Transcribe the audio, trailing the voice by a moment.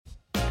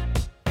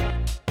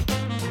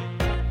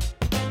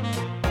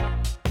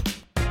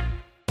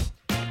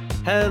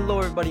Hello,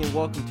 everybody, and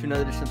welcome to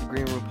another edition of the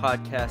Green Room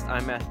Podcast.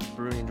 I'm Matthew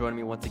Bruni, and joining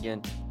me once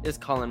again is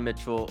Colin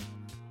Mitchell.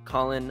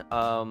 Colin,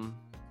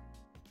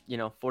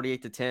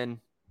 48-10,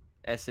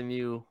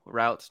 SMU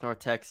routes North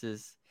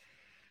Texas.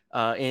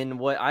 In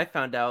what I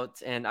found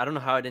out, and I don't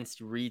know how I didn't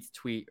see Reed's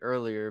tweet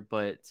earlier,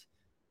 but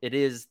it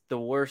is the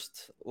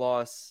worst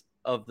loss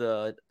of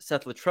the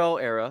Seth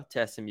Littrell era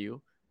to SMU,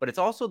 but it's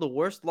also the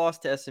worst loss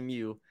to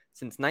SMU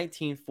since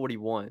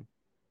 1941.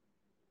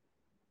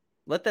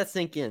 Let that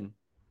sink in.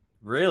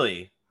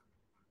 Really?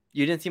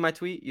 You didn't see my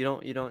tweet? You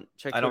don't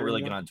check Twitter I don't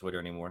really anymore? get on Twitter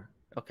anymore.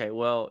 Okay,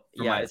 well,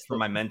 It's for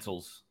my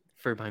mentals.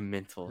 For my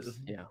mentals.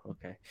 Yeah,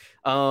 okay.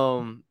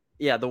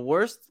 The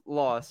worst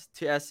loss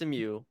to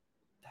SMU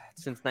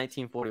since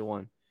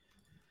 1941.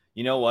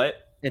 You know what?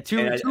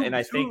 And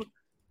I think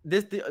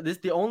this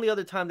the only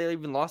other time they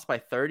even lost by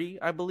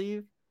 30, I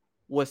believe,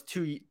 was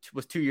 2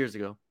 years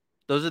ago.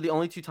 Those are the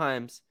only two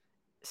times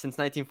since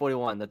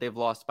 1941 that they've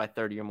lost by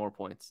 30 or more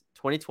points.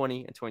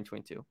 2020 and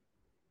 2022.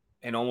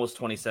 And almost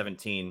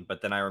 2017,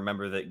 but then I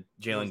remember that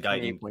Jalen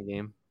Guyton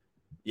game.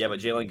 Yeah, but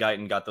Jalen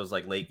Guyton got those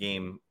like late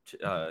game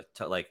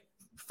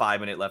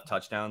 5-minute left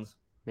touchdowns.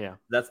 Yeah.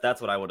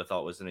 That's what I would have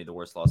thought was going to be the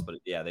worst loss, but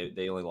yeah,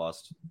 they only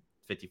lost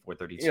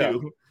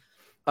 54-32.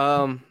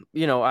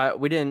 Yeah.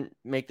 We didn't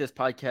make this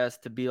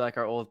podcast to be like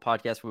our old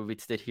podcast where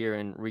we'd sit here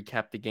and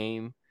recap the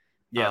game.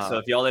 Yeah, so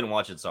if y'all didn't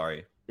watch it,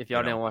 sorry. If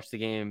y'all didn't watch the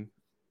game,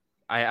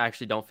 I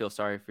actually don't feel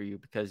sorry for you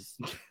because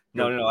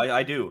No,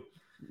 I do.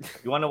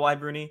 You want to know why,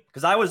 Bruni?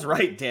 Because I was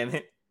right, damn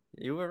it.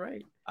 You were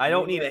right.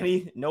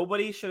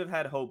 Nobody should have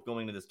had hope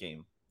going into this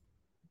game.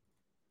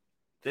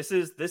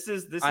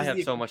 I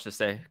have so much to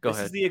say. Go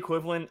ahead. This is the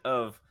equivalent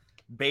of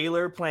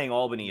Baylor playing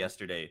Albany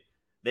yesterday.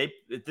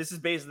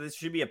 This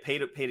should be a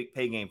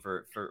pay game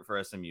for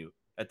SMU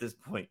at this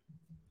point.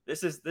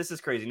 This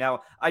is crazy.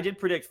 Now, I did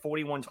predict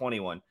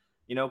 41-21,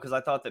 because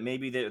I thought that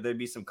maybe there'd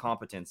be some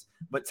competence.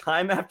 But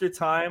time after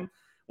time,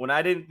 when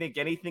I didn't think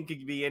anything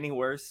could be any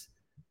worse,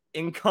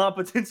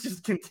 incompetence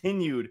just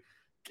continued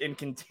and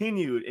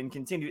continued and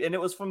continued. And it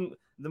was from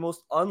the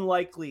most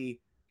unlikely,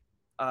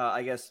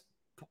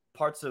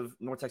 parts of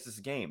North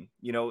Texas game.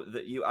 I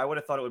would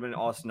have thought it would have been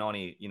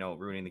Austinani,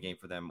 ruining the game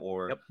for them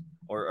or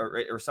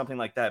something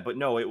like that. But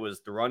no, it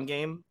was the run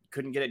game.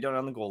 Couldn't get it done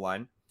on the goal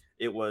line.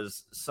 It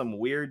was some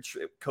weird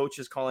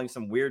coaches calling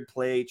some weird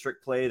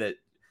trick play that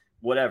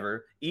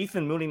whatever.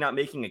 Ethan Mooney not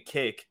making a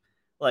kick.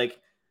 Like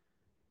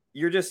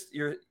you're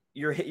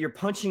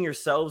punching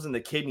yourselves in the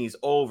kidneys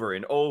over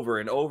and over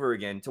and over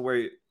again to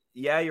where,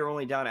 you're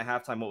only down at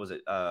halftime. What was it?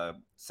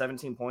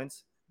 17 points.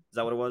 Is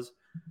that what it was?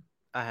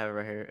 I have it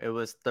right here. It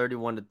was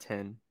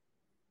 31-10.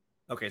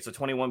 Okay, so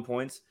 21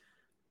 points.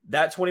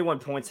 That 21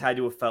 points had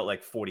to have felt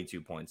like 42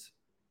 points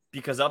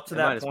because up to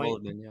that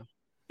point,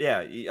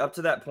 up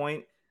to that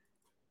point,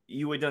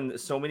 you had done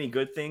so many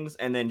good things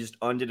and then just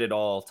undid it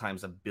all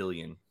times a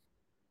billion.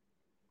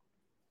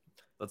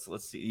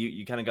 Let's see.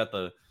 You kind of got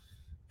the.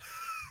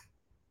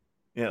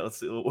 Yeah, let's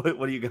see.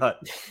 What do you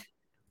got?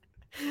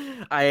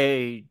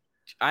 I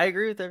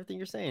agree with everything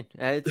you're saying.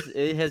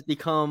 It has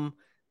become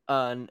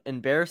an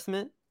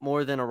embarrassment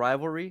more than a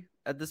rivalry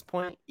at this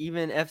point.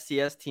 Even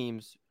FCS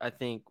teams, I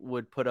think,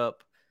 would put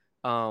up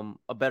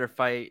a better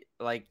fight.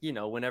 Like,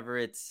 whenever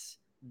it's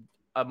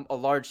a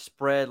large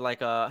spread,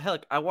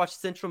 heck, I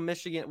watched Central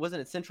Michigan.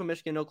 Wasn't it Central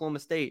Michigan, Oklahoma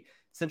State?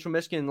 Central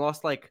Michigan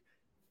lost like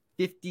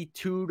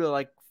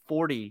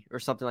 52-40 or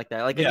something like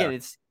that. Again,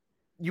 it's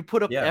you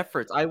put up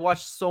efforts. I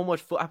watched so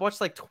much. I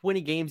watched like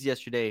 20 games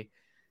yesterday.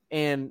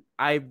 And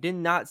I did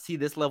not see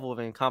this level of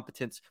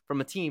incompetence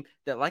from a team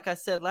that, like I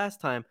said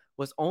last time,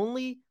 was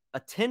only a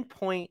 10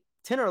 or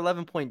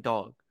 11-point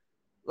dog.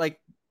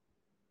 Like,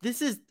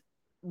 this is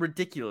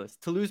ridiculous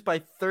to lose by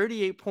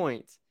 38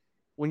 points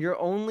when you're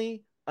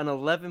only an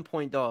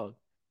 11-point dog.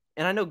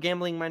 And I know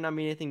gambling might not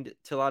mean anything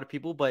to a lot of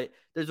people, but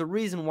there's a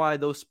reason why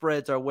those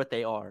spreads are what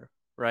they are,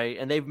 right?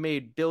 And they've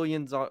made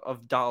billions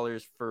of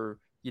dollars for,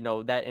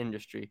 that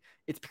industry.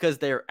 It's because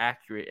they're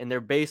accurate and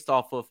they're based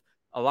off of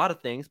a lot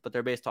of things, but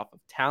they're based off of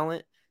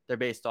talent. They're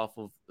based off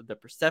of the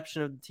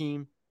perception of the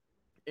team.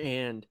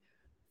 And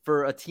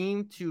for a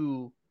team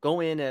to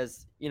go in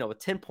as, a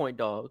 10-point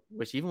dog,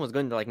 which even was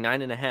going to like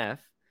 9.5,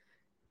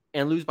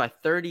 and lose by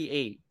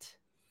 38,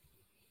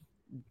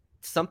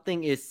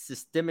 something is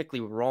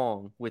systemically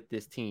wrong with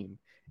this team.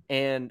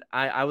 And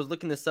I was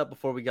looking this up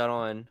before we got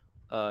on,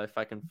 if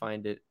I can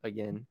find it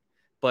again.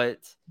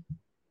 But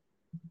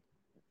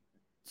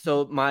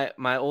so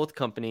my old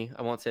company,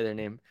 I won't say their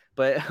name,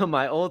 but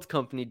my old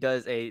company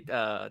does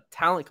a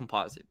talent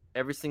composite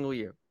every single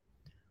year.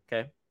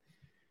 Okay.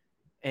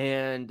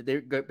 And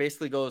it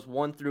basically goes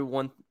 1 through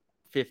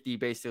 150,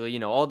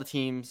 basically, all the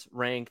teams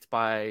ranked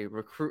by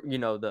recruit,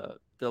 the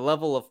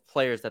level of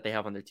players that they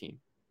have on their team,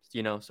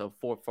 so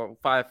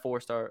 5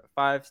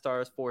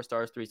 stars, 4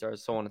 stars, 3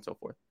 stars, so on and so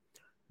forth.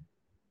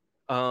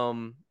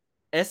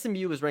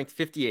 SMU was ranked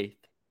 58th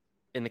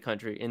in the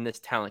country in this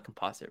talent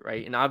composite,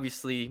 right? And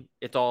obviously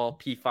it's all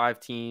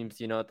P5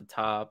 teams, at the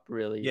top,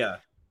 really. Yeah.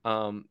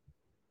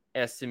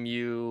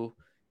 SMU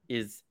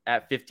is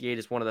at 58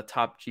 is one of the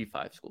top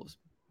G5 schools.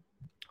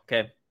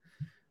 Okay.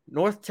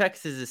 North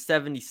Texas is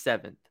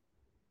 77th.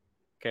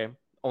 Okay.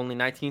 Only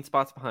 19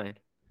 spots behind.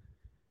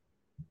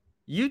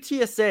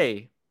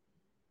 UTSA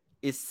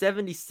is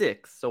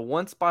 76, so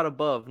one spot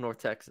above North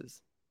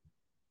Texas,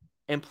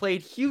 and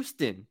played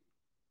Houston,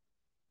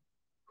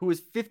 who is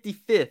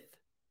 55th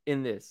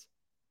in this.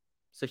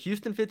 So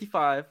Houston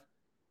 55,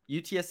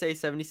 UTSA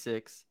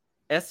 76,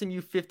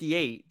 SMU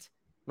 58,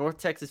 North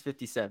Texas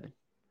 57.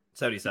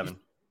 77.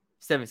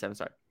 77,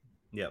 sorry.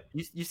 Yeah.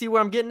 You see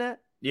where I'm getting at?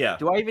 Yeah.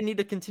 Do I even need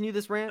to continue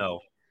this rant? No.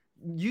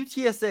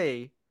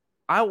 UTSA,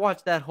 I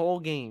watched that whole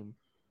game,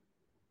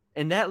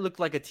 and that looked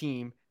like a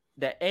team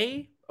that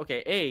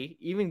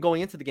even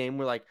going into the game,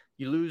 we're like,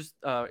 you lose,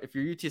 if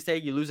you're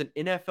UTSA, you lose an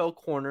NFL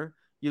corner,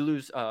 you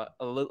lose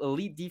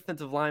elite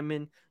defensive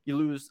lineman, you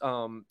lose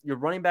your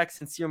running back,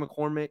 Sincere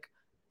McCormick,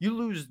 you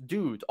lose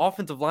dudes,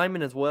 offensive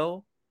linemen as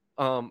well,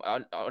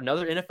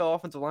 another NFL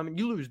offensive lineman,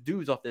 you lose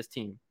dudes off this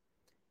team.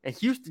 And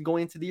Houston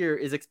going into the year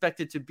is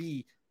expected to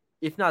be,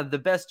 if not the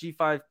best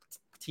G5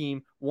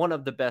 team, one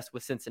of the best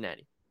with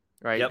Cincinnati,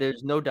 right? Yep.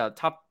 There's no doubt.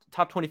 Top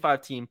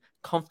 25 team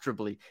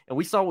comfortably. And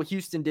we saw what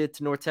Houston did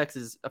to North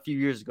Texas a few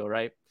years ago,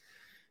 right?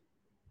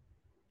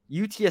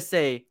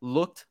 UTSA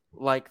looked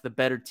like the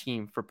better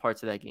team for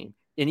parts of that game.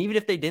 And even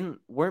if they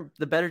weren't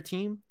the better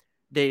team,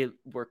 they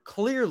were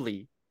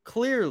clearly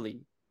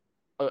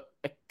an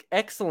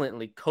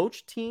excellently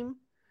coached team.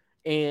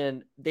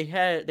 And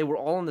they were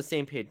all on the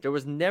same page. There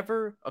was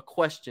never a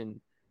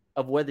question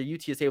of whether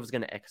UTSA was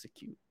going to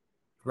execute.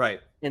 Right.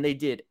 And they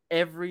did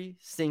every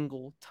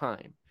single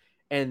time.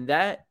 And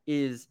that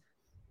is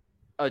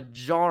a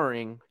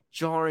jarring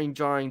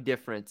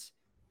difference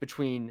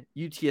between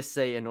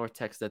UTSA and North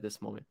Texas at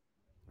this moment.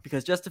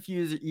 Because just a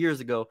few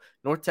years ago,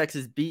 North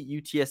Texas beat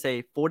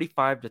UTSA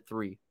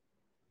 45-3.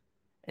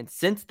 And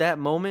since that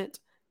moment,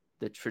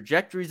 the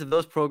trajectories of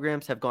those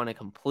programs have gone in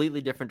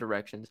completely different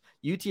directions.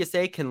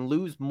 UTSA can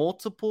lose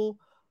multiple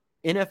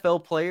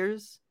NFL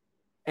players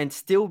and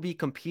still be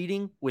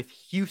competing with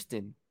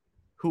Houston,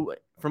 who,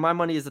 for my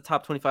money, is a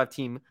top 25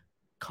 team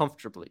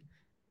comfortably.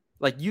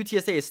 Like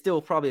UTSA is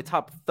still probably a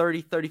top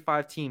 30,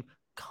 35 team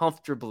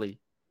comfortably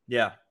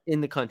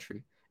in the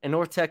country. And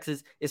North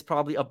Texas is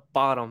probably a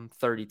bottom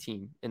 30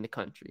 team in the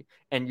country.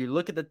 And you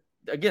look at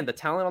the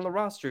talent on the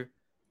roster,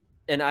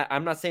 and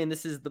I'm not saying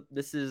this is the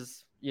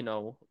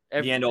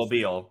end all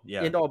be all.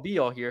 Yeah. End all be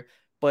all here.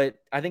 But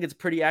I think it's a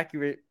pretty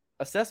accurate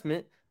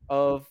assessment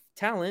of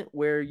talent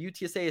where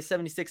UTSA is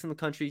 76 in the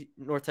country,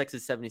 North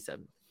Texas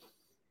 77.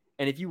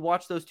 And if you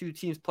watch those two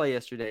teams play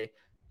yesterday,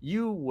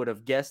 you would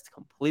have guessed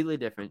completely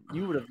different.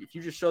 You would have, if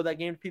you just showed that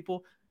game to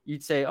people,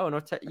 you'd say, oh,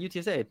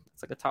 UTSA,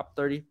 it's like a top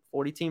 30,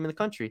 40 team in the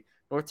country.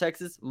 North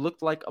Texas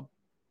looked like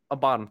a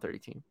bottom 30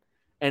 team.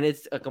 And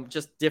it's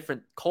just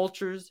different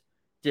cultures,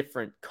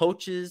 different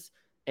coaches,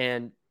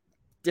 and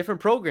different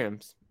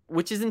programs,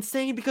 which is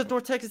insane because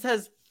North Texas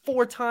has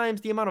 4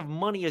 times the amount of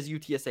money as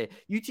UTSA.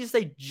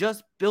 UTSA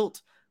just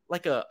built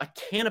like a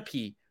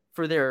canopy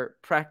for their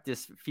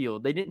practice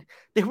field.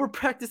 They were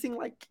practicing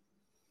like,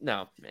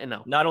 no.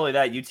 Not only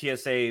that,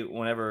 UTSA,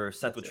 whenever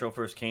Seth Littrell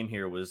first came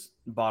here, was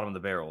bottom of the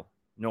barrel.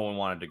 No one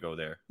wanted to go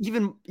there.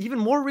 Even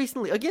more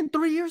recently, again,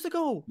 3 years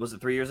ago. Was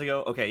it 3 years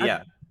ago? Okay,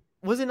 yeah.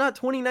 Was it not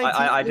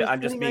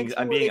 2019?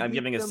 I'm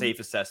giving a safe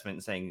assessment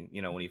and saying,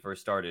 when he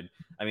first started.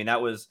 I mean,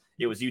 it was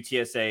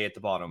UTSA at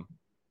the bottom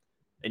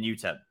and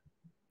UTEP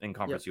in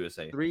Conference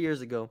USA. 3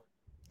 years ago.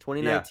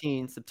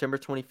 2019, September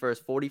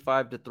 21st,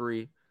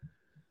 45-3.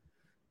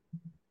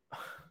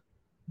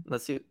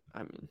 Let's see.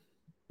 I mean,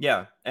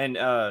 yeah. And,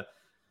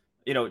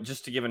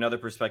 just to give another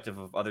perspective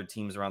of other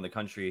teams around the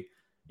country,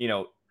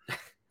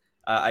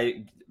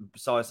 I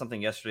saw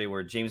something yesterday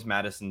where James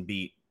Madison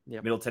beat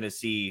Middle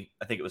Tennessee.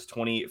 I think it was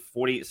 40.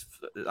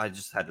 I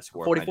just had the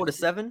score.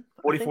 44-7.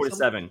 44-7.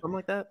 Something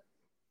like that.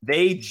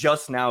 They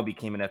just now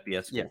became an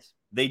FBS school. Yes.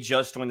 They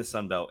just joined the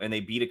Sun Belt and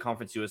they beat a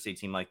Conference USA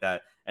team like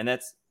that. And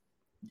that's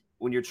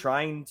when you're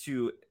trying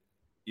to,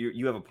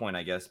 you have a point,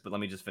 I guess, but let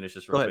me just finish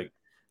this real quick.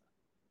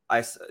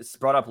 I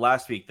brought up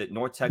last week that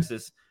North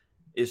Texas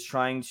is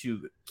trying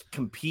to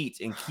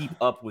compete and keep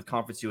up with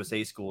Conference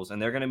USA schools, and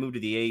they're going to move to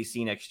the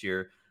AAC next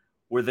year,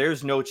 where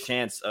there's no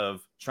chance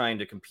of trying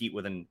to compete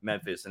with a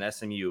Memphis and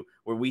SMU,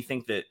 where we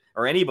think that,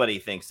 or anybody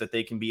thinks that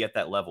they can be at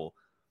that level.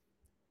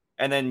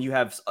 And then you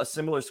have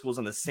similar schools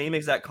in the same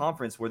exact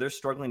conference where they're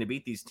struggling to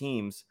beat these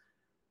teams,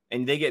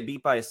 and they get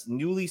beat by a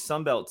newly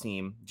Sun Belt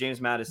team, James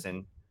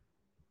Madison,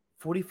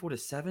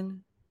 44-7.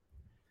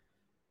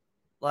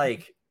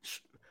 Like,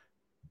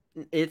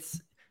 it's,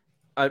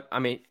 I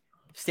mean,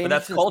 but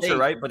that's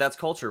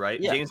culture, right?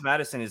 Yeah. James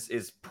Madison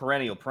is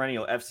perennial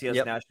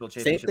FCS national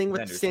championship. Same thing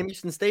with Sam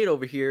Houston State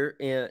over here,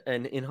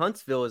 and in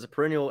Huntsville is a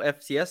perennial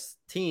FCS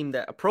team,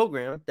 that a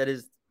program that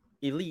is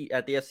elite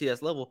at the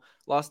FCS level,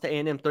 lost to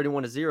A&M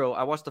 31-0.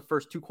 I watched the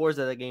first 2 quarters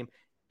of that game,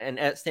 and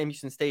at Sam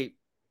Houston State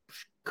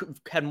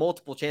had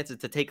multiple chances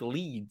to take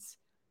leads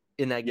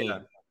in that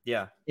game.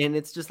 Yeah. And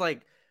it's just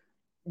like,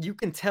 you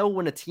can tell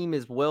when a team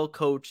is well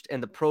coached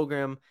and the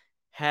program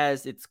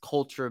has its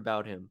culture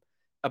about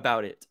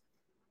it.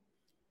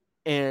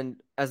 And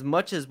as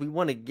much as we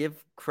want to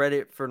give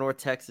credit for North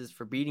Texas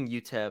for beating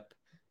UTEP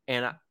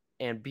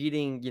and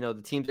beating,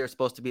 the teams they're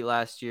supposed to beat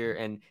last year,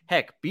 and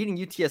heck, beating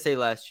UTSA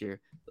last year.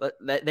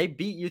 They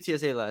beat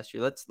UTSA last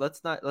year.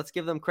 Let's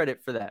give them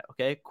credit for that.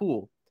 Okay,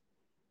 cool.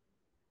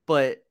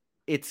 But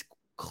it's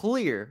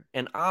clear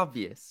and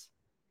obvious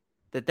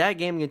that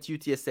game against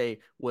UTSA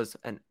was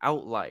an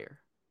outlier.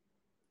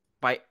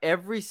 By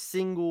every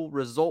single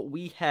result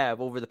we have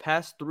over the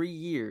past 3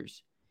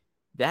 years,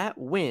 that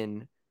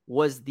win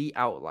was the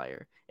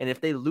outlier. And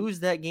if they lose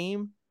that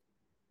game,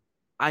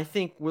 I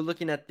think we're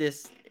looking at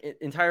this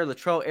entire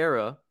Latrell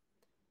era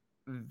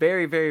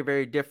very, very,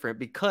 very different,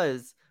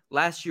 because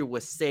last year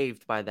was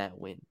saved by that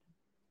win.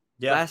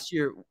 Yeah. Last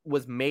year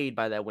was made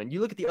by that win. You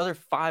look at the other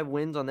 5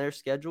 wins on their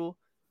schedule,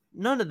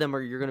 none of them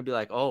you're going to be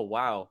like, oh,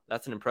 wow,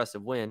 that's an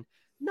impressive win.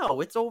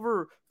 No, it's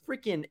over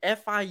freaking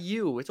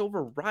FIU. It's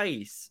over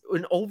Rice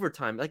in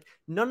overtime. Like,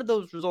 none of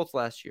those results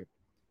last year,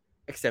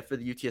 except for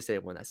the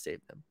UTSA one that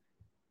saved them.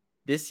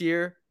 This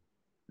year,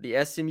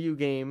 the SMU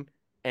game,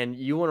 and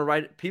you want to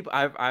write people.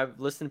 I've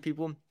listened to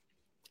people,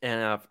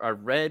 and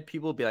I've read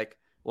people be like,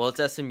 well,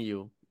 it's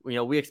SMU.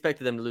 We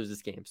expected them to lose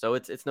this game, so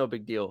it's no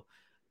big deal.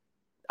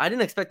 I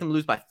didn't expect them to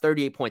lose by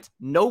 38 points.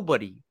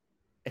 Nobody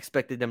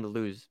expected them to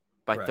lose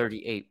by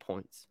 38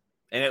 points.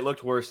 And it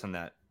looked worse than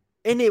that.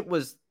 And it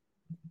was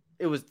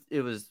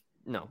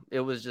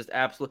just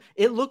absolute.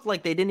 It looked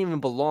like they didn't even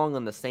belong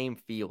on the same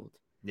field.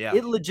 Yeah.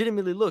 It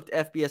legitimately looked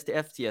FBS to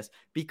FCS,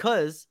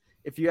 because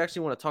if you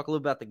actually want to talk a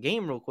little about the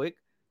game real quick,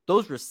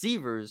 those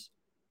receivers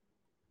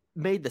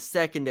made the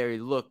secondary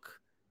look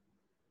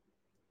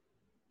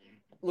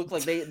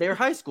like they're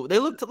high school. They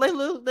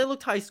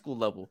looked high school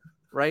level,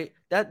 right?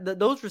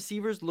 Those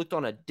receivers looked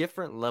on a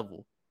different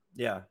level.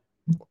 Yeah.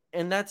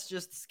 And that's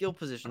just skill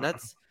position.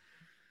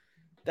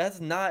 That's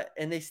not,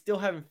 and they still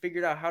haven't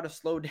figured out how to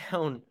slow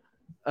down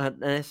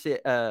an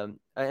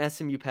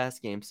SMU pass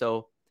game.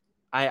 So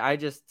I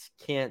just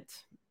can't.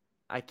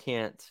 I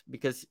can't,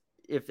 because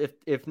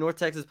if North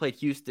Texas played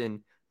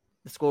Houston,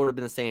 the score would have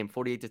been the same,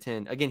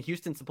 48-10. Again,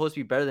 Houston's supposed to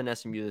be better than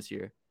SMU this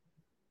year.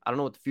 I don't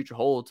know what the future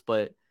holds,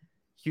 but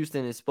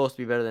Houston is supposed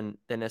to be better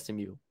than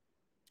SMU.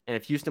 And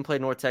if Houston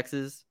played North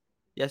Texas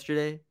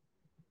yesterday,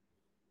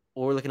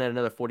 we're looking at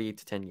another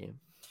 48-10 game.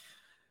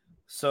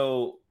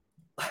 So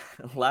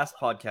last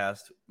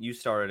podcast, you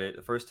started it.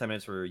 The first 10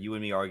 minutes were you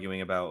and me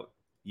arguing about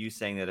you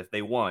saying that if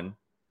they won,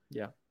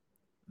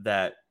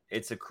 that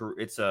it's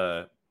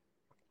a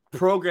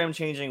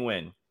program-changing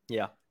win.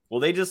 Yeah. Well,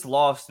 they just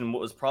lost in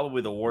what was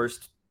probably the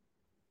worst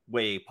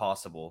way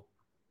possible.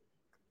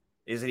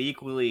 Is it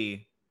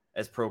equally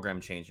as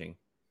program-changing?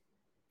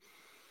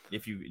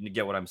 If you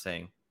get what I'm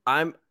saying.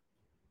 I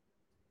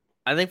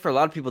think for a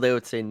lot of people, they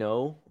would say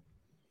no.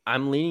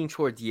 I'm leaning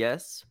towards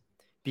yes,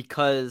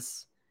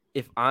 because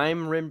if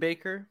I'm Ren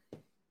Baker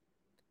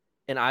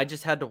and I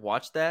just had to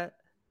watch that,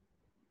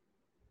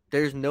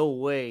 there's no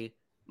way.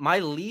 My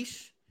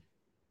leash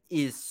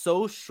is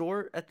so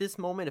short at this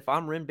moment. If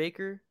I'm Ren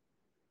Baker,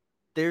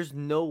 there's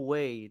no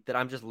way that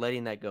I'm just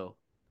letting that go.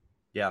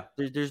 Yeah.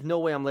 There's no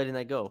way I'm letting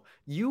that go.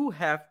 You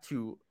have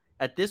to,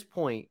 at this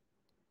point,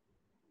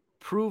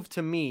 prove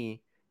to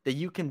me that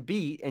you can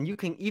beat, and you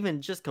can even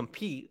just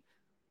compete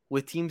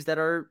with teams that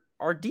are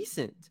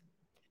decent.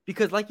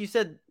 Because like you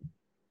said,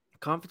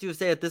 Conference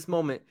USA at this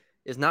moment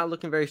is not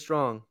looking very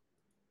strong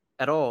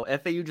at all.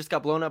 FAU just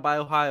got blown out by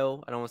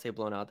Ohio. I don't want to say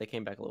blown out. They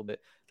came back a little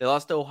bit. They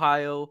lost to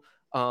Ohio.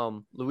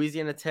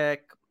 Louisiana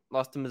Tech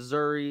lost to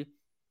Missouri.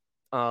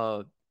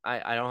 I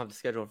don't have the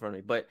schedule in front of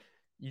me, but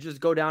you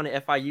just go down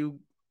to FIU,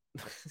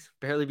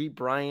 barely beat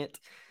Bryant.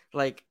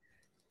 Like,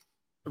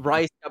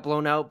 Rice got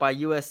blown out by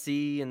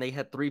USC, and they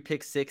had 3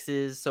 pick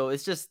sixes. So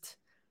it's just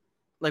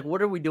like,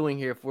 what are we doing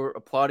here if we're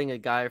applauding a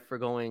guy for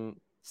going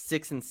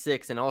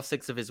 6-6, and all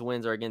 6 of his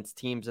wins are against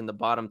teams in the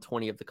bottom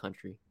 20 of the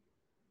country?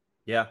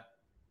 Yeah.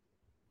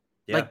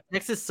 Like,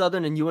 Texas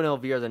Southern and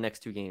UNLV are the next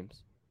 2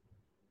 games.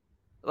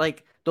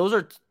 Like, those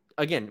are,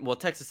 again, well,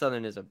 Texas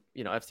Southern is a,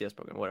 FCS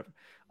program, whatever.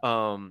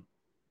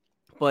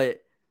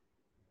 But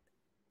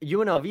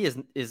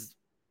UNLV is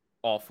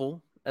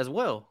awful as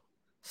well.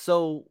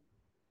 So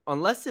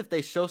unless if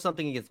they show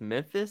something against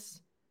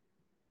Memphis,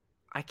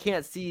 I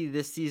can't see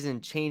this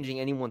season changing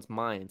anyone's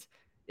minds.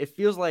 It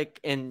feels like,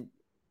 and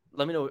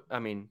let me know, I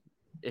mean,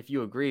 if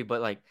you agree,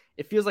 but like,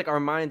 it feels like our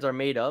minds are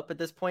made up at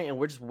this point, and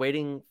we're just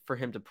waiting for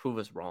him to prove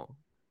us wrong.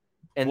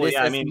 And this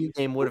SMU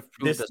game would have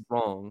proved us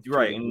wrong.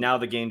 Right, and now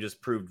the game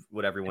just proved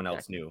what everyone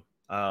else knew.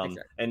 And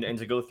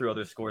to go through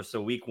other scores,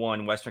 so week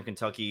 1, Western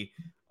Kentucky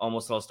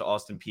almost lost to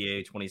Austin PA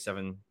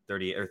 27-30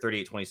 or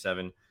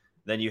 38-27.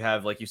 Then you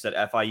have, like you said,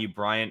 FIU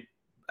Bryant.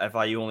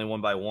 FIU only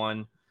won by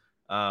 1.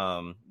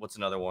 What's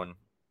another one?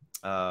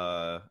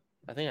 I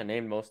think I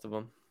named most of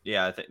them.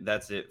 Yeah, I think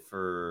that's it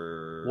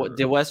for. What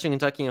did Western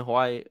Kentucky and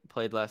Hawaii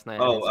played last night?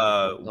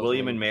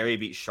 William and Mary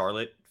beat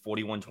Charlotte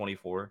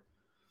 41-24.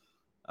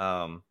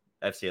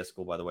 FCS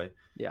school, by the way.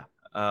 Yeah.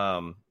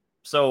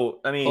 So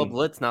I mean, Club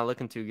Blitz not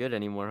looking too good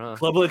anymore, huh?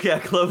 Club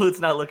Blitz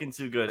not looking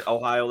too good.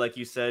 Ohio, like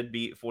you said,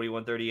 beat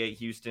 41-38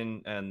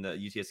 Houston, and the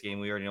UTS game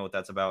we already know what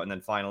that's about. And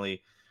then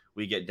finally,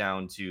 we get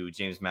down to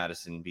James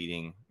Madison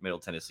beating Middle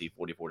Tennessee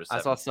 44-7.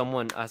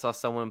 I saw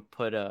someone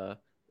put the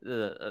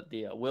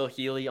Will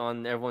Healy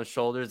on everyone's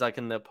shoulders like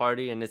in the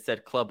party, and it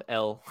said Club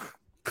L.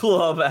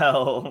 Club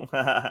L.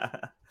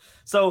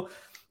 so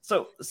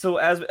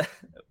as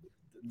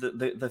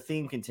the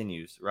theme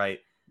continues, right?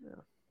 Yeah.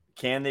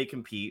 Can they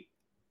compete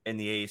in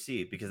the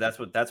AAC? Because that's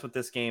what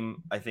this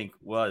game I think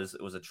was.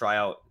 It was a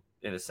tryout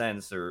in a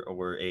sense,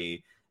 or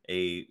a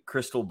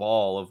crystal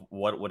ball of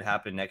what would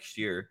happen next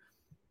year.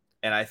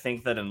 And I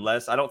think that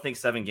I don't think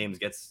 7 games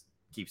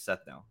keeps set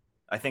now.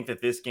 I think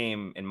that this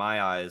game, in my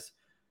eyes,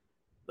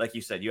 like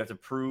you said, you have to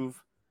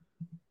prove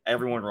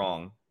everyone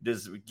wrong.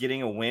 Does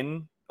getting a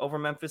win over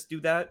Memphis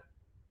do that?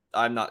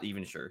 I'm not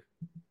even sure.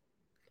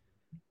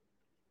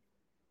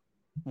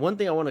 One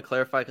thing I want to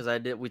clarify,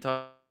 because we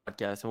talked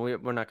podcast, and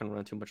we're not going to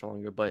run too much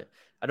longer, but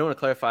I don't want to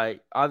clarify.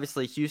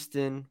 Obviously,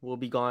 Houston will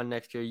be gone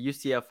next year.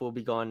 UCF will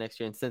be gone next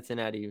year, and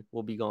Cincinnati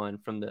will be gone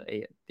from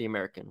the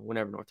American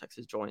whenever North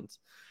Texas joins.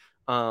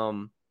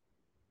 And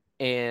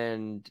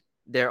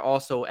they're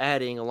also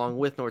adding, along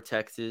with North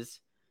Texas,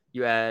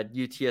 you add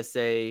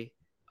UTSA,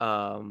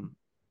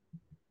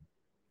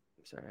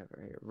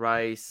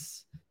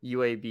 Rice,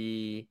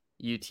 UAB,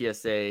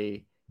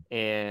 UTSA,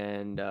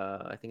 and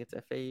I think it's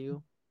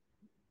FAU,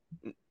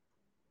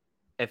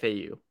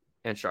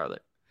 and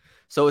Charlotte.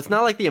 So it's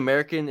not like the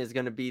American is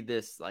going to be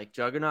this like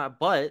juggernaut,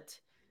 but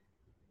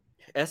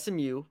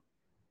SMU,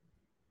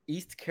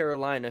 East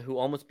Carolina, who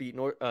almost beat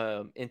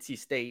NC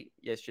State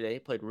yesterday,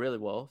 played really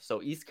well.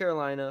 So East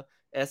Carolina,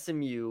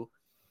 SMU,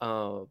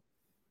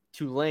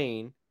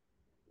 Tulane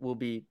will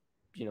be,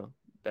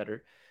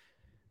 better.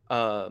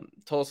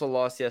 Tulsa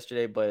lost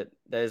yesterday, but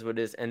that is what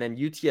it is. And then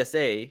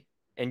UTSA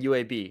and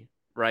UAB,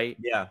 right?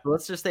 Yeah. So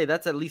let's just say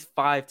that's at least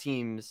 5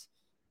 teams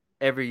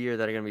every year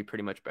that are going to be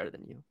pretty much better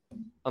than you,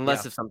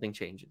 unless if something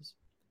changes.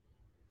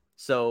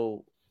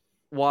 So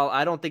while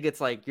I don't think it's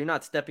like you're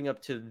not stepping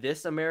up to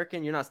this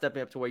American, you're not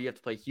stepping up to where you have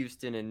to play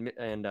Houston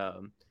and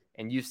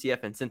UCF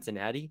and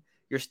Cincinnati.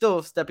 You're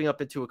still stepping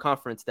up into a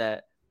conference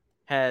that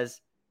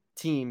has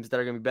teams that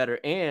are going to be better,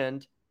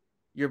 and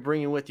you're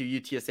bringing with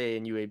you UTSA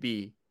and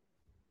UAB,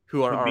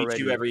 who beat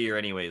you every year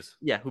anyways.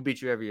 Yeah, who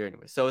beat you every year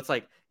anyways. So it's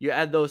like you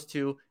add those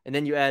two, and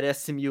then you add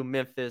SMU,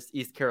 Memphis,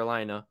 East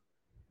Carolina.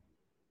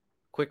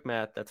 Quick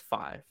math, that's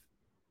 5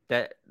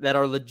 that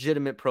are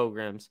legitimate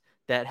programs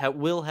that have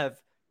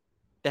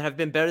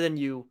been better than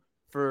you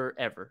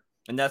forever.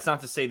 And that's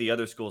not to say the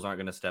other schools aren't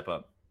going to step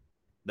up.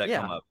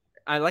 Come up.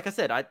 Like I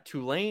said,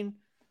 Tulane,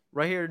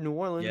 right here in New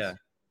Orleans. Yeah.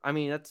 I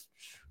mean, that's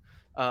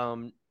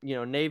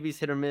Navy's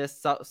hit or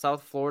miss.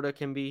 South Florida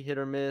can be hit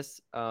or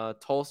miss.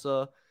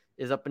 Tulsa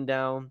is up and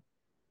down.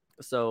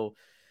 So,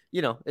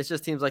 it's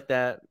just teams like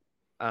that.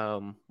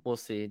 We'll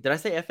see. Did I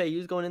say FAU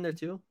is going in there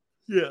too?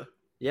 Yeah.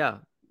 Yeah.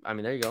 I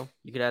mean, there you go.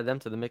 You could add them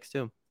to the mix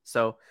too.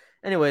 So,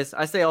 anyways,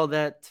 I say all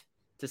that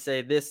to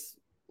say this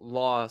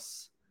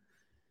loss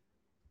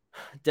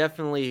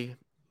definitely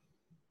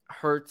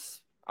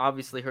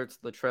obviously hurts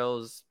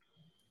Latrell's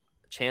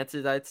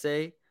chances, I'd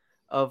say,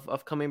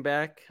 of coming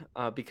back,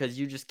 because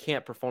you just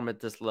can't perform at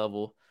this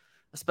level,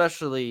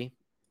 especially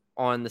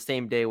on the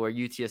same day where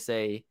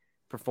UTSA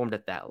performed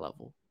at that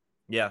level.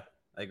 Yeah,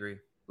 I agree.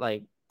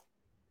 Like,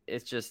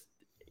 it's just,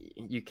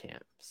 you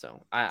can't.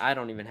 So I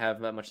don't even have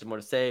that much more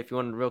to say. If you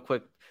want to real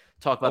quick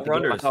talk about the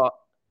game, what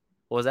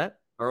was that?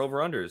 Our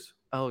over-unders.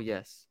 Oh,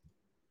 yes.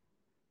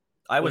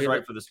 I was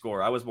right for the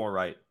score. I was more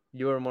right.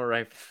 You were more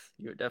right.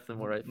 You were definitely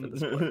more right for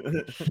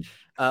the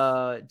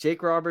score.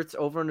 Jake Roberts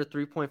over under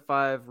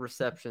 3.5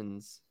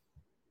 receptions.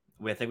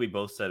 I think we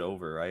both said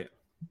over, right?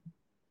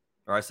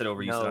 Or I said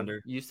over, you said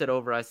under? You said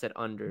over, I said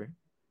under.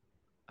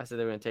 I said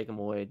they were going to take him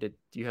away. Do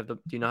you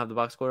not have the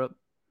box score up?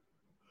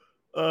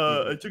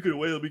 I took it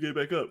away. Let me get it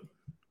back up.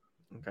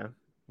 Okay.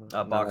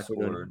 Box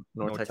score.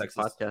 North Texas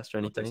podcast or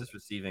anything? North Texas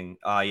receiving.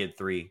 He had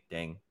 3.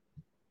 Dang.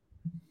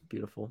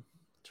 Beautiful.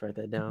 Let's write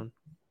that down.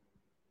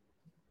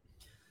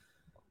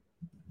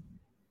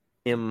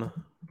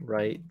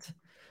 Right.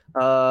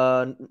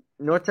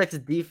 North Texas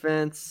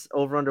defense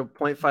over under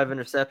 0.5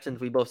 interceptions.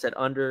 We both said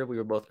under. We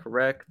were both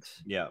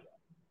correct. Yeah.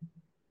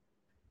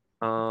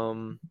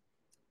 Austinani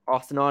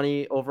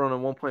over on a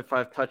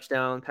 1.5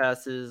 touchdown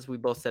passes. We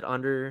both said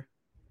under.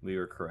 We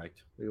were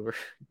correct. The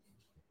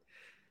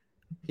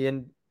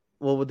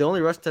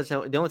only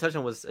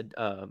touchdown was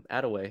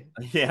Attaway.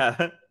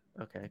 Yeah.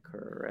 Okay,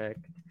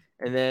 correct.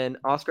 And then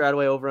Oscar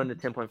Attaway over under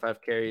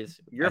 10.5 carries.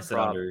 You're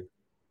under.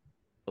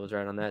 I was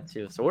right on that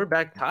too. So we're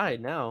back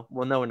tied now.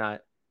 Well, no, we're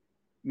not.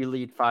 You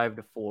lead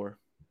 5-4.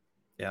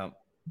 Yeah.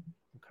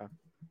 Okay.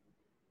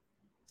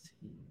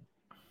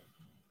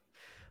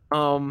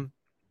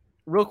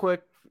 Real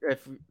quick,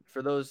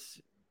 for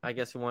those, I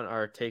guess, who want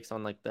our takes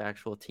on like the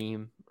actual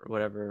team or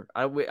whatever,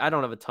 I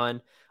don't have a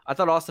ton. I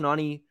thought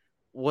Austinani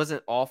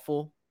wasn't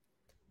awful.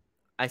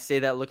 I say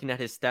that looking at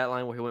his stat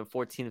line where he went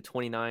 14 of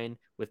 29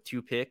 with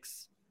 2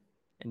 picks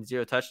and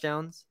 0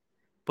 touchdowns.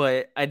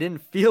 But I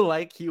didn't feel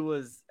like he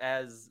was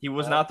as. He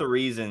was not the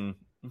reason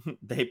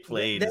they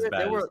played as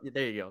bad.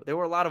 There you go. There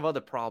were a lot of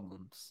other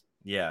problems.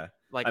 Yeah.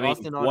 Like I mean,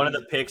 one of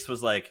the picks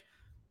was like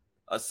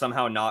a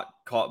somehow not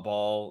caught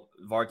ball.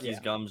 Varkey's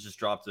Gums just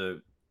dropped a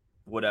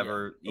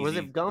whatever. Yeah. Was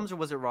it Gums or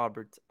was it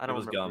Roberts? I don't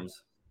remember. It was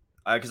Gums.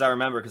 Because I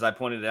remember because I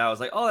pointed it out. I was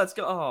like, oh, that's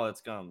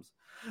it's Gums.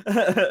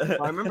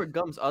 I remember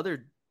Gums'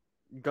 other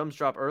Gums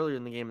drop earlier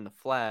in the game in the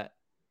flat.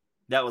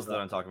 That was what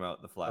I'm talking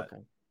about, the flat.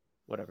 Okay.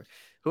 Whatever.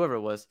 Whoever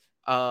it was.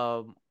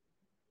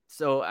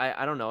 So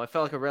I don't know. It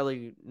felt like a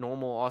really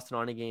normal Austin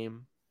Arnie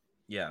game.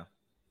 Yeah.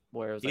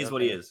 Where it was he's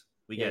what he is.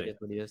 We get it. He is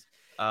what he is.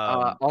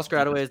 Oscar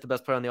Adaway is the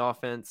best player on the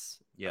offense.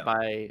 Yeah.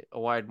 By a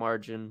wide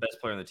margin.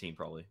 Best player on the team,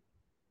 probably.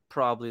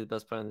 Probably the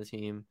best player on the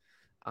team.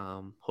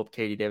 Hope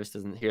Katie Davis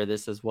doesn't hear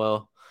this as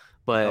well.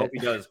 But I hope he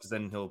does, because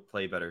then he'll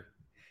play better.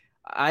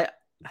 I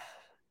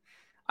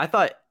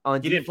thought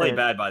on he didn't play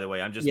bad, by the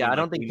way. I'm just I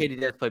don't think Katie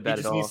Davis played bad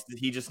at all.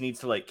 He just needs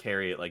to like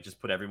carry it, like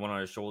just put everyone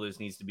on his shoulders.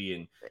 Needs to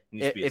be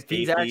if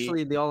he's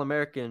actually the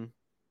All-American,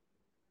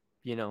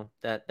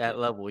 that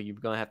level, you're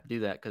gonna have to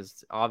do that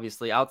because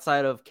obviously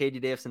outside of Katie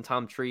Davis and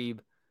Tom Trebe,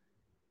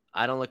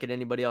 I don't look at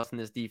anybody else in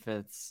this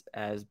defense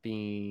as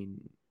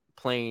being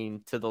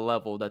playing to the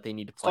level that they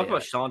need to play. Let's talk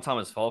about Sean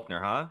Thomas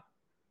Faulkner, huh?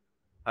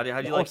 How do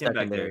you like him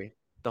back there?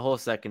 The whole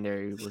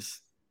secondary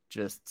was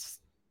just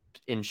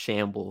in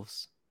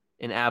shambles.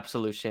 In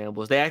absolute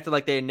shambles. They acted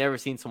like they had never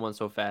seen someone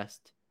so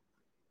fast.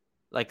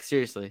 Like,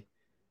 seriously.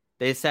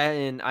 They sat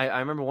in... I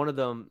remember one of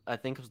them, I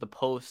think it was the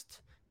post,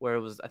 where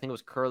I think it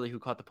was Curley who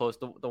caught the post.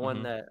 The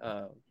one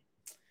that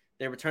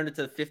they returned it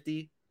to the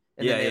 50,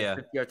 and then they had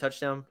a 50-yard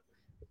touchdown.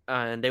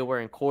 And they were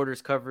in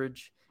quarters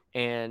coverage.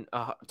 And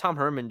Tom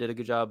Herman did a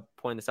good job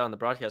pointing this out in the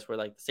broadcast, where,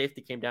 like, the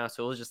safety came down,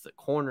 so it was just a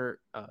corner.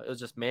 It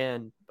was just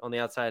man on the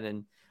outside,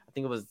 and I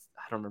think it was...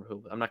 I don't remember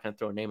who. I'm not going to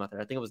throw a name out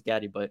there. I think it was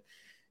Gaddy, but...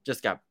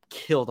 just got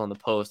killed on the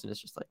post, and it's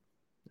just like,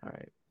 all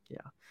right,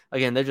 yeah.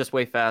 Again, they're just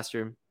way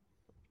faster,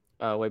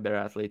 way better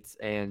athletes,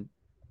 and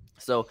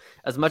so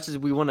as much as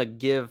we want to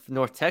give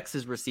North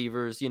Texas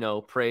receivers,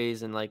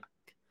 praise and like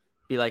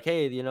be like,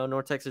 hey,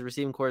 North Texas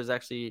receiving core is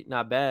actually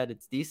not bad,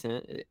 it's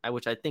decent,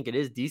 which I think it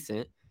is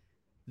decent.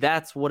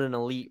 That's what an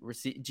elite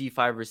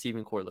G5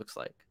 receiving core looks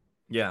like.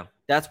 Yeah,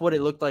 that's what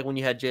it looked like when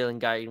you had Jalen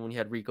Guyton, when you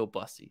had Rico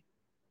Bussey.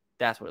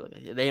 That's what it looked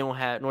like. They don't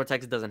have North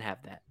Texas doesn't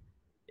have that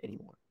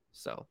anymore,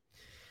 so.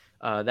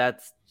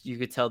 That's you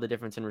could tell the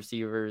difference in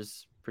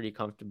receivers pretty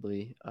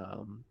comfortably.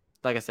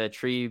 Like I said,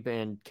 Trebe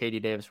and Katie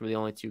Davis were the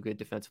only two good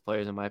defensive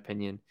players in my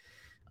opinion.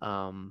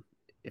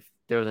 If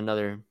there was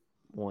another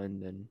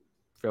one, then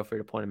feel free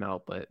to point him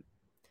out. But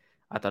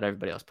I thought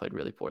everybody else played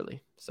really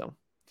poorly. So,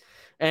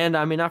 and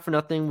I mean, not for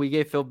nothing, we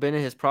gave Phil Bennett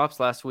his props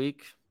last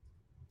week.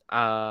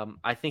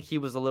 I think he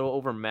was a little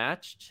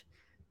overmatched,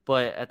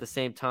 but at the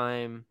same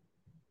time,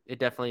 it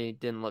definitely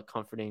didn't look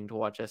comforting to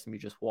watch SMU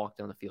just walk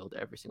down the field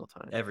every single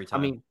time. Every time.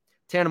 I mean,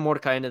 Tanner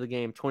Mordecai ended the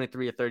game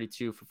 23 of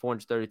 32 for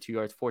 432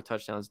 yards, 4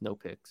 touchdowns, no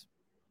picks.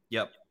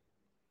 Yep.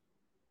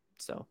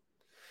 So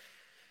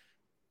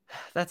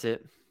that's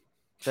it.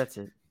 That's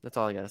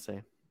all I gotta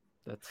say.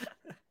 That's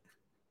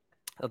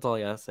all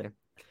I gotta say.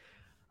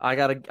 I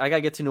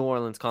gotta get to New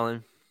Orleans,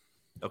 Colin.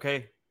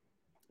 Okay.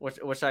 What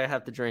should I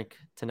have to drink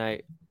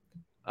tonight?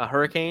 A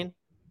hurricane?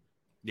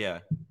 Yeah.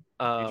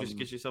 You just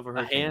get yourself a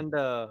hurricane.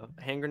 A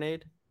hand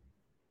grenade.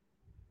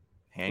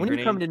 Hand when grenade?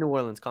 Are you coming to New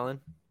Orleans, Colin?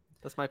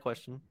 That's my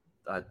question.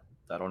 I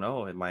don't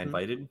know. Am I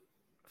invited?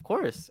 Of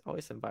course,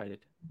 always invited.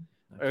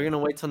 Okay. Are you gonna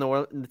wait till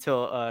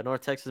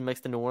North Texas makes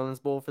the New Orleans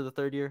Bowl for the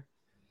third year?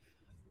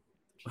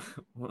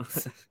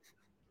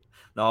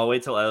 No, I'll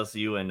wait till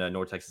LSU and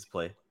North Texas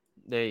play.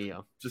 There you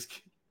go.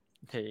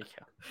 There you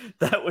go.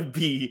 That would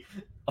be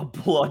a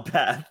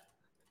bloodbath.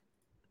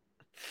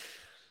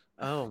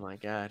 Oh my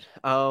god.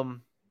 All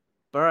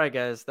right,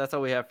 guys, that's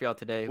all we have for y'all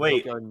today.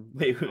 Wait. Who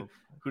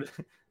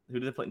do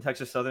they play?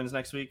 Texas Southern's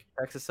next week?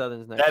 Texas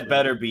Southern's next week. That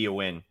better be a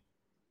win.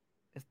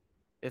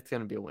 It's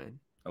gonna be a win.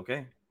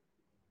 Okay.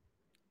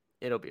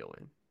 It'll be a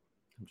win.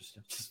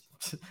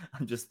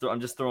 I'm just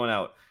throwing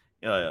out.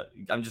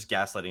 I'm just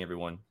gaslighting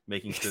everyone,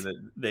 making sure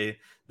that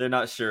they're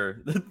not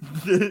sure.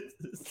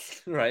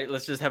 Right.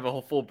 Let's just have a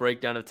whole full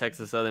breakdown of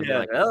Texas Southern.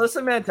 Yeah.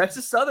 Listen, man,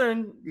 Texas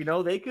Southern.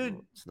 They could.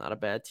 It's not a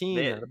bad team.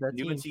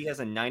 UNC has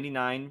a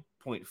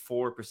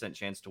 99.4%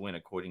 chance to win,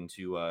 according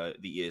to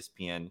the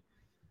ESPN.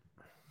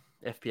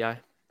 FPI.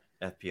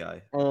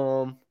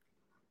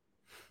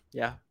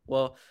 Yeah.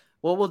 Well,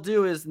 what we'll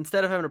do is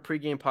instead of having a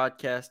pregame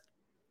podcast,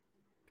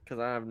 because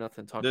I have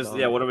nothing to talk about.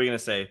 Yeah. What are we gonna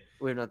say?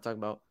 We have nothing to talk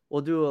about.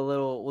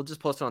 We'll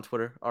just post it on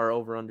Twitter, our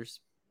over-unders.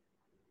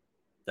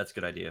 That's a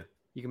good idea.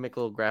 You can make a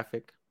little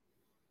graphic.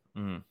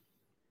 Mm-hmm.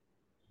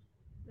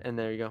 And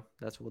there you go.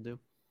 That's what we'll do.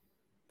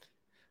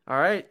 All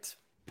right.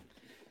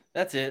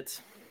 That's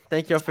it.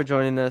 Thank you all for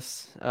joining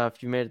us.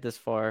 If you made it this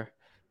far,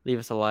 leave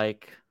us a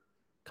like,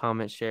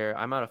 comment, share.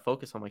 I'm out of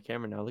focus on my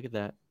camera now. Look at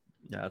that.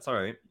 Yeah, that's all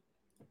right.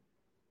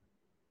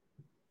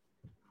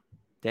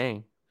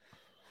 Dang.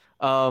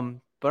 But all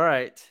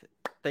right.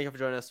 Thank you for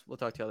joining us. We'll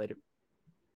talk to y'all later.